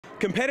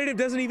Competitive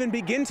doesn't even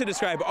begin to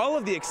describe all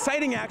of the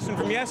exciting action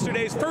from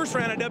yesterday's first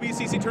round of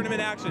WCC tournament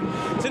action.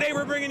 Today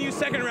we're bringing you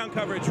second round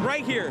coverage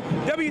right here,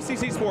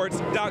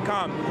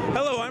 WCCSports.com.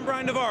 Hello, I'm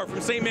Brian Navarre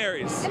from St.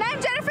 Mary's. And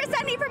I'm Jennifer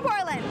Sudney from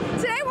Portland.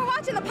 Today we're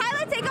watching the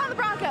Pilots take on the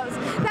Broncos.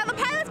 Now the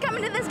Pilots come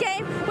into this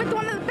game with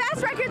one of the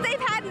best records they've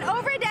had in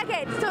over a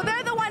decade, so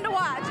they're the one to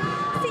watch.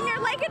 Senior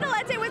Leka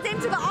Delente was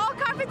named to the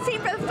all-conference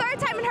team for the third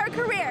time in her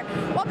career.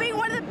 While being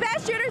one of the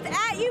best shooters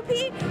at UP,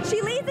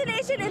 she leads the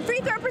nation in free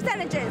throw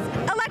percentages.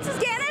 Alexis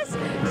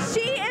Ganis,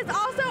 she is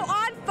also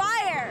on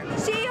fire.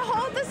 She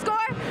holds the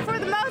score for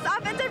the most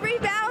offensive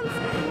rebounds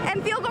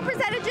and field goal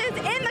percentages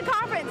in the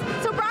conference.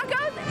 So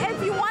Broncos,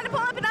 if you want to pull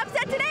up an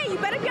upset today, you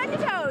better be on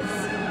your toes.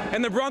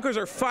 And the Broncos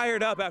are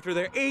fired up after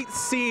their 8th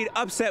seed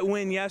upset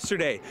win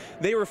yesterday.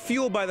 They were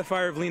fueled by the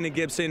fire of Lena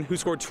Gibson, who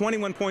scored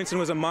 21 points and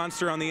was a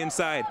monster on the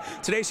inside.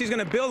 Today she's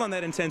going to build on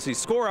that intensity,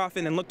 score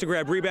often, and look to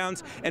grab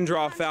rebounds and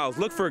draw fouls.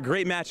 Look for a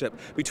great matchup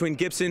between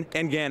Gibson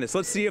and Ganis.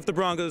 Let's see if the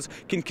Broncos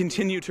can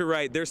continue to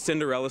write their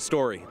Cinderella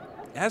story.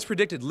 As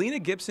predicted, Lena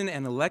Gibson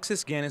and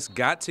Alexis Ganis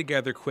got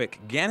together quick.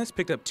 Ganis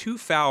picked up 2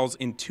 fouls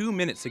in 2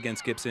 minutes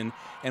against Gibson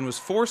and was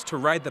forced to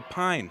ride the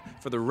pine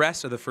for the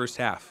rest of the first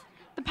half.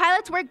 The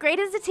Pilots work great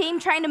as a team,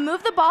 trying to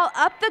move the ball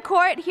up the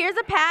court. Here's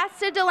a pass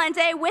to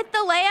Delente with the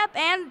layup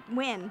and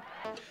win.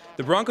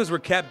 The Broncos were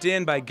kept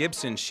in by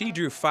Gibson. She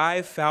drew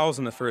 5 fouls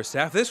in the first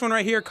half. This one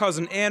right here caused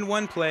an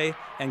and-one play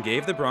and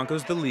gave the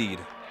Broncos the lead.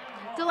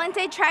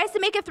 Delente tries to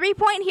make a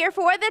three-point here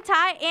for the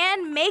tie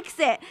and makes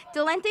it.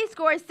 Delente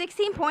scores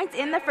 16 points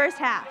in the first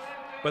half.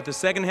 But the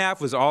second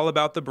half was all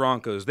about the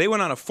Broncos. They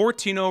went on a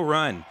 14-0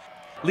 run.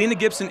 Lena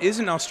Gibson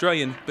isn't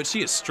Australian, but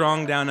she is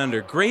strong down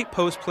under. Great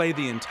post play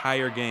the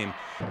entire game.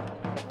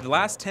 The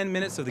last 10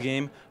 minutes of the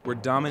game were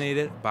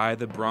dominated by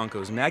the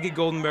Broncos. Maggie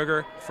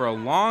Goldenberger for a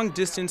long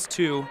distance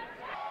two,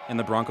 and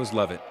the Broncos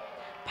love it.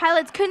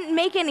 Pilots couldn't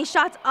make any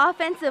shots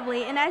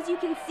offensively, and as you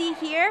can see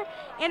here,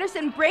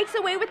 Anderson breaks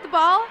away with the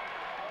ball,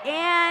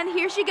 and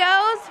here she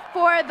goes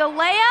for the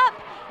layup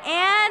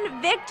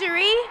and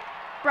victory.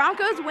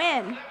 Broncos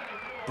win.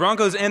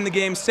 Broncos end the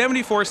game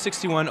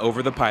 74-61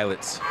 over the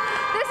Pilots.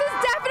 This is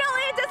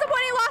definitely a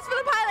disappointing loss for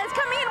the Pilots,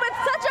 coming in with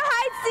such a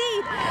high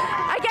seed.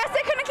 I guess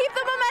they couldn't keep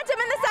the momentum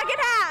in the second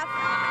half.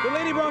 The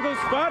Lady Broncos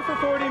fought for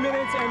 40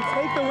 minutes and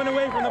take the win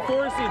away from the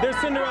 4th seed. Their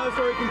Cinderella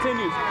story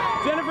continues.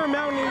 Jennifer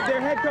Mountain, their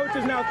head coach,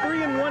 is now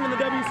 3-1 in the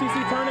WCC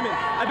tournament.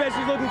 I bet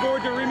she's looking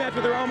forward to a rematch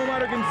with her alma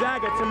mater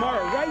Gonzaga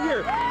tomorrow, right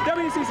here,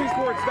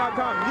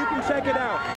 WCCSports.com. You can check it out.